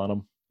people on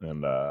them.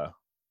 And,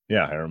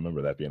 yeah, I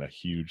remember that being a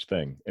huge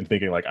thing and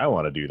thinking like, I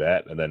want to do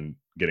that. And then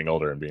getting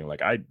older and being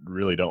like, I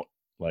really don't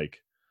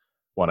like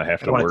want to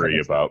have to worry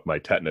about my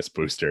tetanus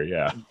booster.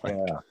 Yeah.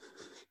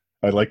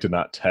 I'd like to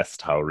not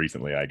test how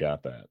recently I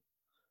got that.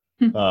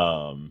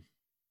 All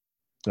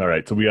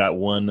right. So we got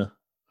one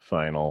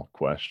final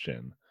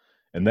question,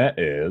 and that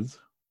is,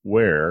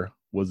 where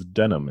was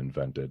denim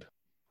invented?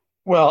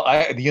 Well,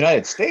 the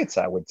United States,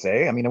 I would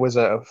say. I mean,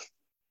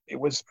 it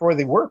was for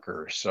the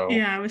workers. So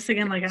yeah, I was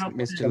thinking like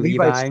Mr.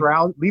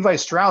 Levi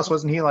Strauss,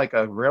 wasn't he like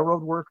a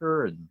railroad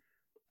worker? And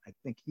I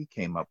think he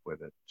came up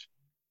with it.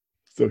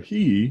 So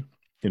he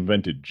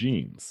invented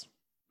jeans,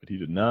 but he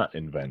did not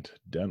invent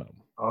denim.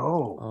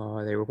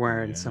 Oh, they were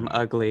wearing some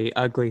ugly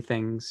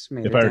things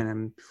made of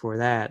denim before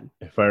that.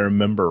 If I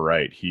remember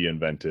right,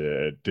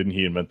 didn't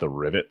he invent the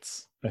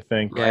rivets, I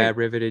think? Yeah, right?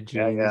 riveted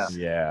jeans.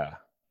 Yeah.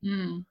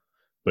 Mm.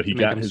 But he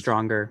Make got them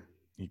stronger.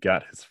 He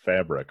got his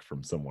fabric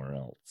from somewhere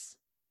else.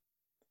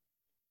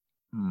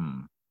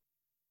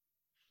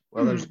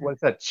 Well, there's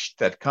what's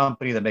that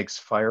company that makes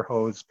fire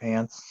hose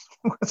pants?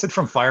 Was it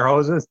from Fire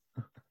Hoses?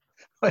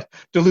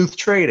 Duluth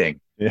Trading.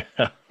 Yeah.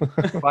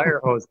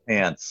 Fire hose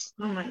pants.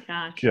 Oh my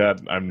gosh.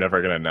 God, I'm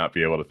never gonna not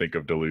be able to think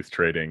of Duluth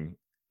Trading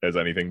as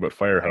anything but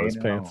fire hose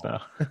pants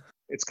now.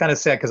 It's kind of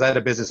sad because I had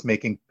a business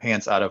making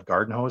pants out of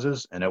garden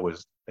hoses, and it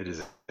was a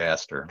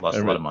disaster. Lost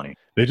a lot of money.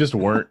 They just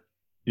weren't.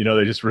 They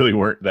just really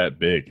weren't that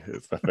big.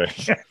 It's the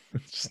thing.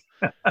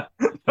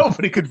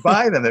 Nobody could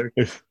buy them.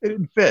 They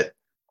didn't fit.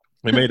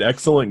 They made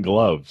excellent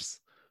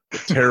gloves,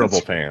 but terrible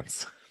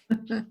pants.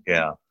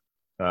 Yeah.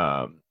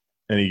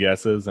 Any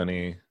guesses?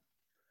 Any?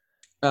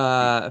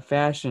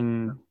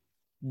 Fashion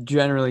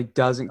generally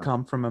doesn't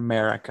come from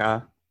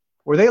America.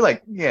 Were they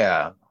like,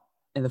 yeah?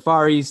 And the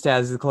Far East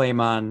has the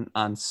claim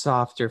on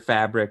softer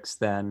fabrics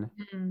than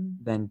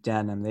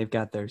denim. They've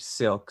got their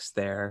silks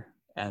there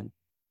and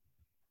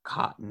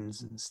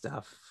cottons and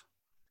stuff.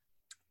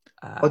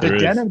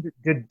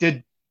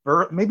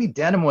 Maybe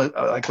denim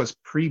was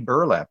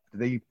pre-burlap? Did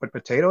they put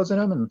potatoes in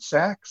them and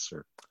sacks?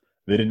 Or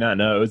they did not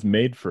know it was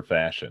made for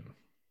fashion.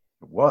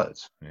 it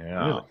was.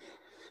 Yeah. Really?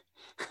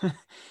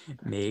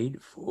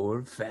 Made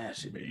for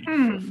fashion. Made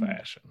Hmm. for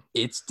fashion.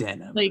 It's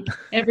denim. Like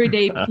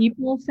everyday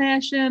people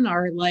fashion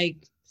or like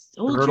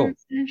soldier Girdle.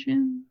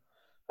 fashion?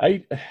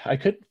 I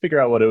couldn't figure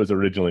out what it was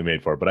originally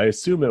made for, but I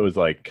assume it was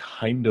like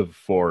kind of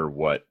for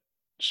what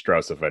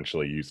Strauss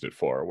eventually used it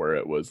for, where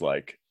it was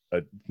like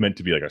meant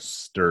to be like a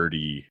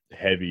sturdy,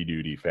 heavy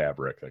duty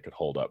fabric that could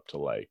hold up to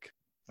like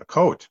A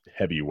coat.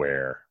 heavy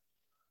wear,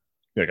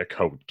 like a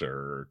coat,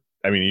 or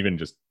I mean even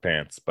just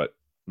pants, but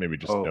maybe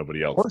just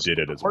nobody else did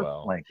it as horse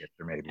well. Blanket,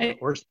 or maybe a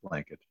horse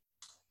blanket.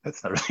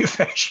 That's not really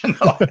fashion,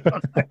 though. I don't know,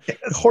 I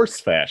guess. Horse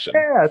fashion.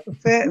 Yeah, it's a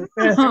fancy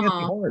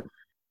horse.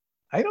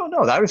 I don't know.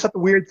 I always thought the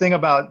weird thing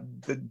about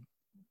the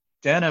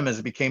denim is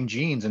it became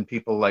jeans, and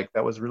people like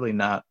that was really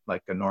not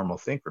like a normal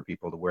thing for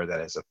people to wear that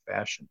as a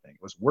fashion thing.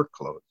 It was work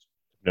clothes.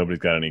 Nobody's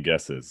got any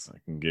guesses. I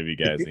can give you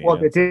guys the Well,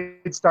 answer.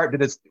 it did start.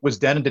 Did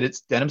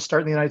denim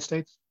start in the United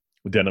States?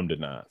 Denim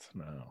did not.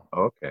 No.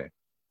 Okay.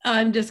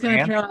 I'm just going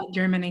to France? throw out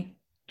Germany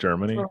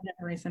Germany. for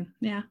whatever reason.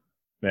 Yeah.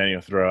 Man,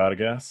 you throw out a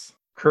guess?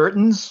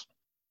 Curtains.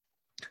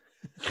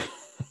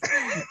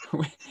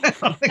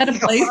 At a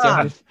place. Come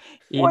on.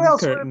 In What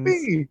else curtains. would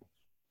it be?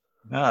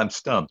 No, I'm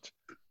stumped.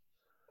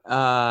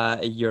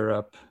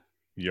 Europe.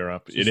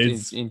 Europe. Just It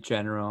is in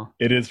general.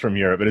 It is from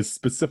Europe. It is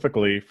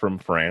specifically from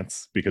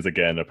France because,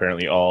 again,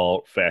 apparently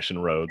all fashion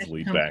roads It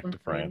lead comes back from to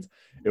France.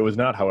 It was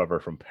not, however,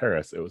 from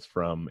Paris. It was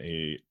from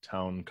a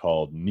town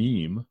called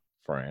Nîmes,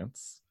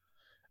 France.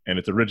 And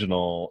its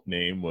original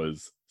name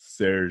was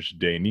Serge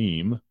de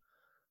Nîmes,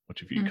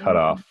 which if you cut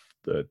off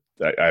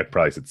I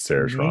probably said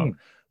Serge wrong.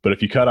 But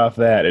if you cut off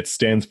that, it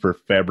stands for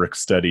Fabric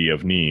Study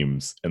of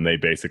Nîmes. And they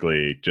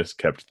basically just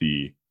kept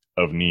the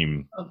of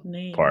Nîmes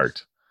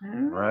part.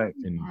 Right.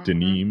 And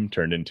denim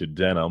turned into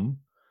denim,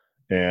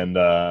 and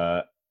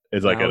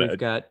it's like Now we've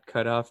got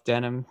cut off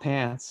denim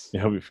pants.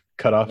 we've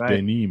cut off Right.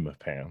 denim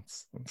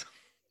pants.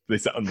 They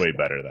sound way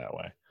better that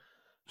way.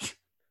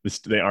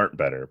 They aren't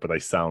better, but they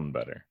sound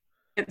better.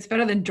 It's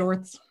better than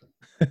jorts.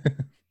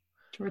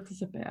 Jorts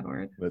is a bad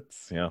word.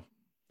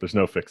 There's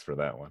no fix for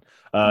that one.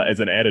 As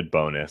an added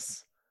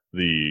bonus,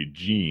 the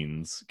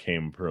jeans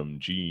came from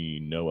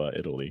Genoa,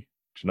 Italy,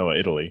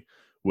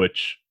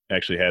 which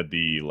actually had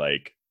the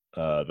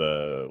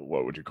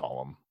what would you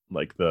call them?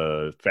 Like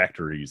the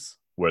factories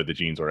where the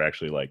jeans were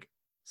actually like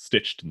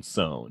stitched and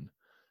sewn.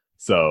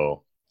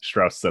 So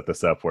Strauss set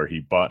this up where he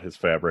bought his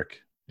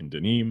fabric in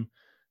denim.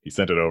 He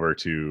sent it over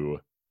to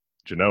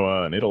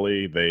Genoa in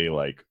Italy. They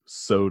like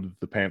sewed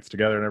the pants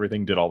together and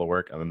everything, did all the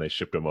work, and then they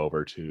shipped them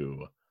over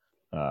to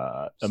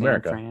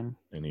America. San Fran.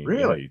 And he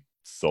Really?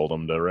 sold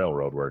them to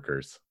railroad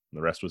workers.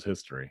 The rest was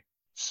history.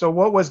 So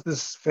what was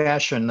this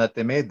fashion that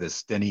they made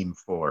this denim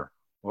for?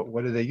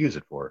 What did they use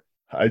it for?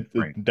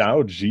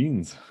 Now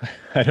jeans.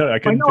 I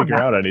couldn't figure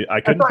out anything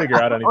I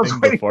was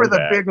waiting before for the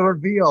that. big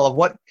reveal of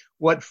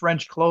what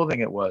French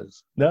clothing it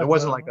was. No, it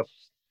wasn't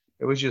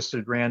it was just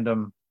a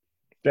random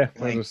blank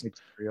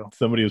material.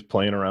 Somebody was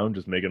playing around,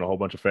 just making a whole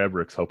bunch of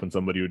fabrics, hoping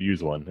somebody would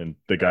use one. And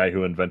the guy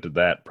who invented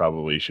that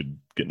probably should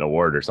get an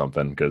award or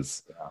something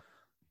because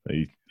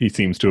he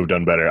seems to have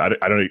done better.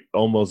 I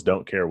almost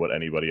don't care what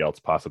anybody else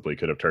possibly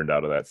could have turned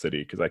out of that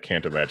city because I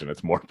can't imagine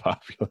it's more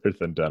popular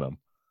than denim.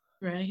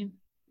 Right.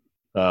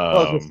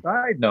 Well, as a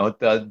side note,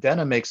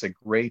 denim makes a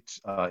great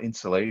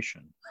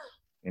insulation,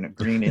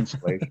 green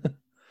insulation.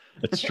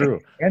 It's true.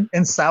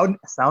 and sound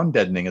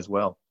deadening as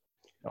well.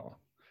 Oh.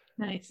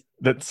 Nice.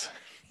 That's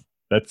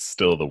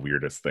still the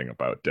weirdest thing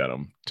about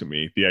denim to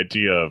me. The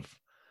idea of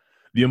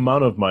the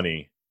amount of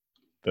money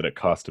that it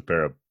costs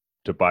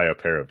to buy a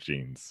pair of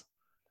jeans,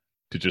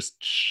 to just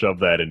shove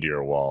that into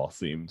your wall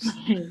seems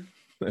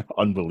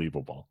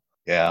unbelievable.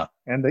 Yeah,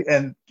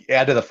 and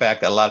add to the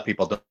fact that a lot of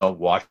people don't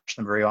wash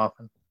them very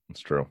often. It's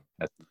true.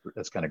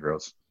 That's kind of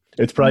gross.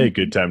 It's probably a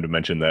good time to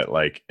mention that,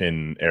 like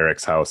in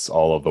Eric's house,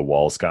 all of the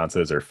wall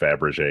sconces are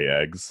Fabergé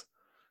eggs.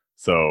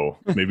 So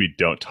maybe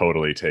don't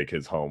totally take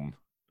his home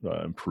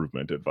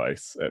improvement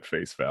advice at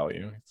face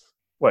value.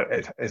 What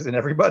isn't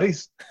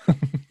everybody's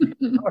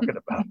talking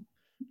about?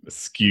 A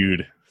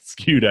skewed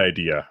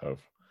idea of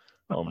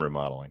home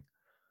remodeling.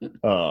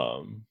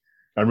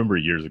 I remember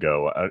years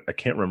ago, I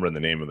can't remember the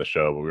name of the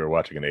show, but we were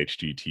watching an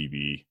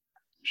HGTV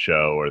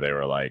show where they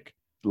were like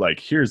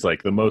here's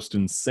like the most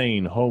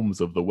insane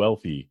homes of the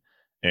wealthy,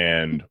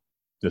 and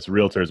this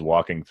realtor's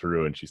walking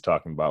through and she's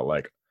talking about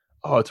like,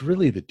 oh, it's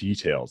really the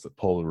details that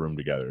pull the room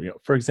together.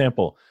 For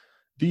example,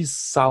 these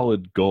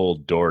solid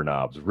gold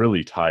doorknobs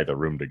really tie the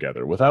room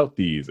together. Without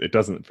these, it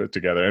doesn't fit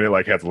together. And it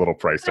like has a little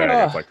price tag.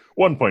 It's like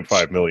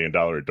 $1.5 million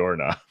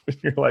doorknob.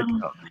 You're like,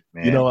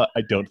 you know what?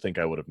 I don't think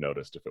I would have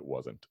noticed if it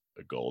wasn't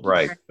a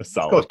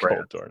solid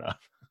gold doorknob.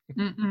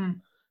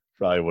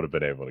 Probably would have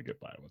been able to get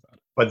by without it.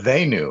 But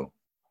they knew.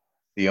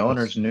 The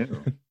owners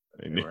knew.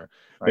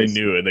 They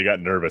knew, and they got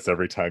nervous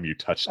every time you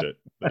touched it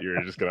that you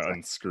were just going to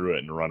unscrew it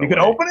and run away. You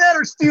can open that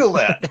or steal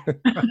that.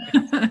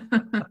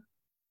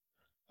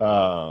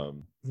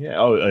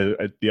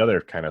 The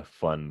other kind of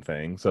fun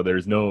thing. So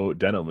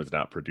denim is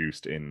not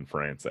produced in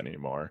France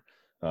anymore.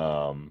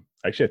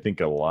 Actually, I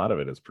think a lot of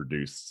it is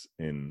produced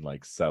in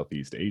like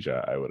Southeast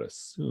Asia, I would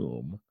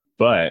assume.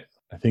 But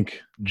I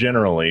think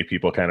generally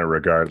people kind of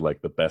regard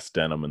like the best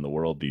denim in the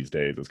world these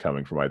days as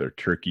coming from either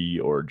Turkey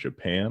or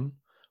Japan,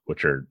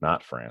 which are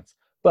not France.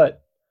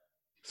 But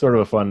sort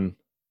of a fun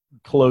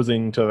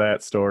closing to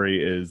that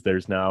story is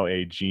there's now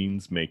a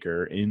jeans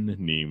maker in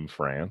Nîmes,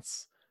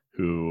 France,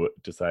 who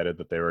decided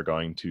that they were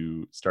going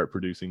to start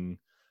producing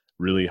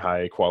really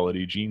high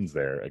quality jeans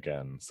there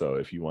again. So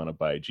if you want to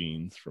buy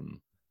jeans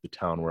from the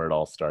town where it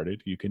all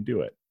started, you can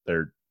do it.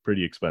 They're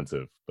pretty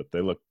expensive, but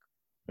they look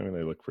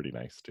pretty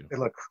nice too. They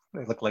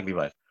look like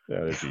Levi's.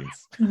 Yeah, they're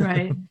jeans.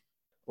 Right.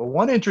 Well,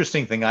 one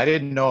interesting thing, I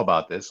didn't know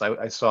about this.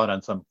 I saw it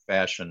on some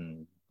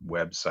fashion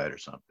website or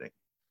something.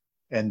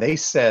 And they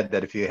said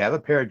that if you have a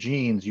pair of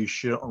jeans, you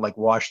should like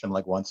wash them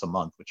like once a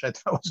month, which I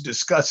thought was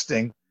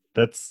disgusting.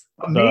 That's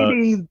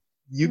Maybe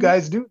you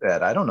guys do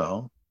that. I don't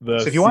know.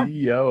 The So if you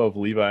CEO of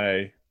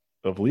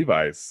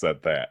Levi's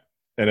said that.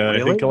 And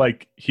I think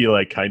like he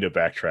like kind of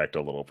backtracked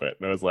a little bit.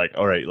 And I was like,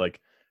 all right, like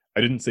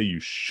I didn't say you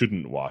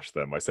shouldn't wash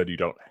them. I said you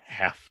don't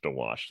have to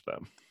wash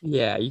them.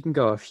 Yeah, you can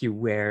go a few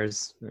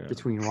wears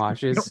between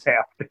washes.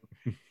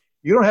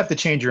 You don't have to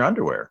change your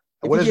underwear.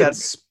 What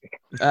is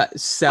that?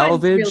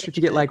 Selvage. If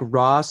you get like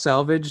raw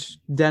selvage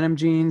denim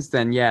jeans,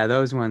 then yeah,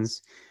 those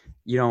ones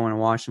you don't want to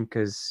wash them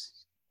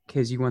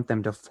because you want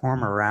them to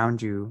form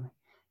around you.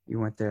 You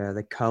want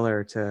the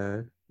color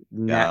to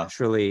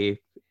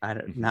naturally,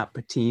 not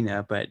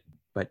patina, but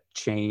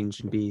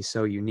change and be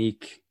so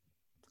unique.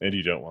 And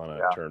you don't want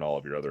to turn all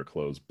of your other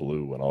clothes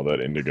blue when all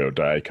that indigo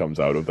dye comes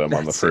out of them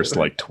on the first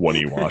like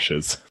 20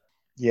 washes.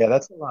 Yeah,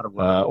 that's a lot of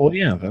work. Well,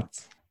 yeah,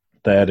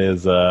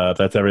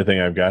 that's everything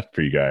I've got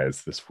for you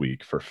guys this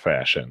week for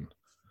fashion.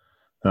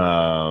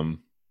 So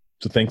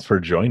thanks for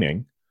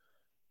joining.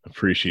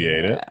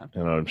 Appreciate it.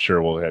 And I'm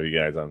sure we'll have you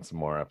guys on some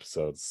more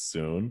episodes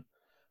soon.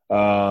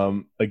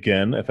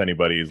 Again, if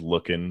anybody's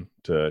looking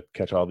to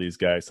catch all these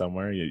guys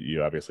somewhere,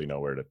 you obviously know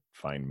where to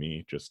find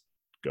me. Just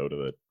go to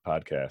the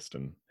podcast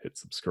and hit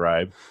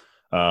subscribe.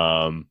 If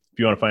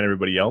you want to find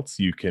everybody else,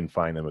 you can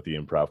find them at the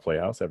Improv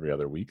Playhouse every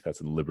other week. That's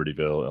in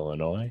Libertyville,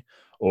 Illinois.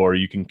 Or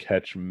you can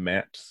catch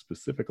Matt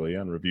specifically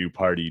on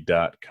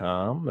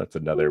reviewparty.com. That's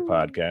another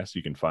podcast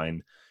you can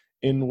find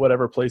in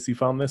whatever place you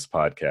found this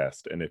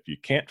podcast. And if you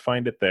can't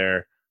find it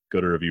there, go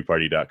to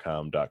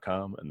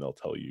reviewparty.com and they'll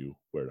tell you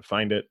where to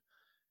find it.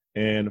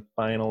 And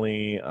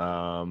finally,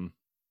 we're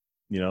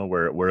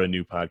a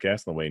new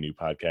podcast, and the way new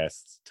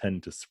podcasts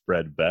tend to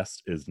spread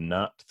best is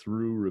not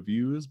through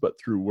reviews, but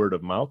through word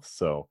of mouth.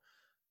 So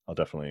I'll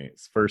definitely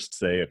first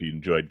say, if you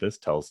enjoyed this,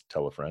 tell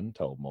a friend,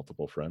 tell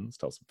multiple friends,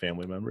 tell some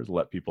family members,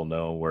 let people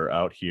know we're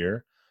out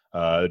here.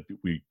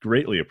 We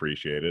greatly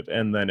appreciate it.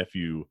 And then if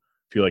you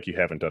feel like you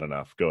haven't done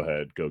enough, go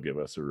ahead, go give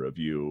us a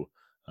review.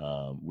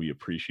 We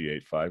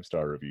appreciate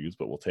 5-star reviews,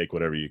 but we'll take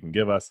whatever you can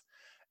give us.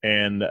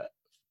 And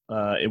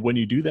when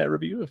you do that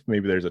review, if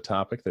maybe there's a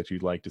topic that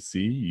you'd like to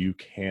see, you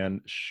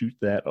can shoot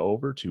that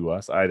over to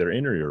us either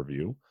in your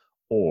review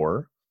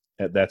or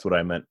at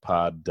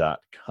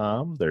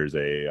that'swhatimeantpod.com. There's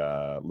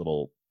a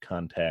little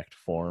contact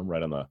form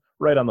right on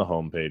the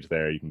homepage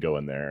there. You can go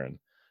in there and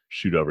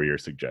shoot over your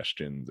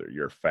suggestions or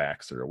your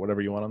facts or whatever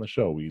you want on the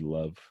show. We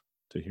love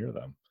to hear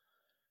them.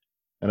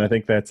 And I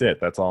think that's it.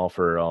 That's all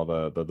for all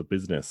the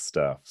business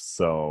stuff.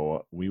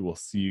 So we will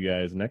see you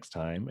guys next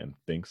time, and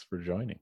thanks for joining.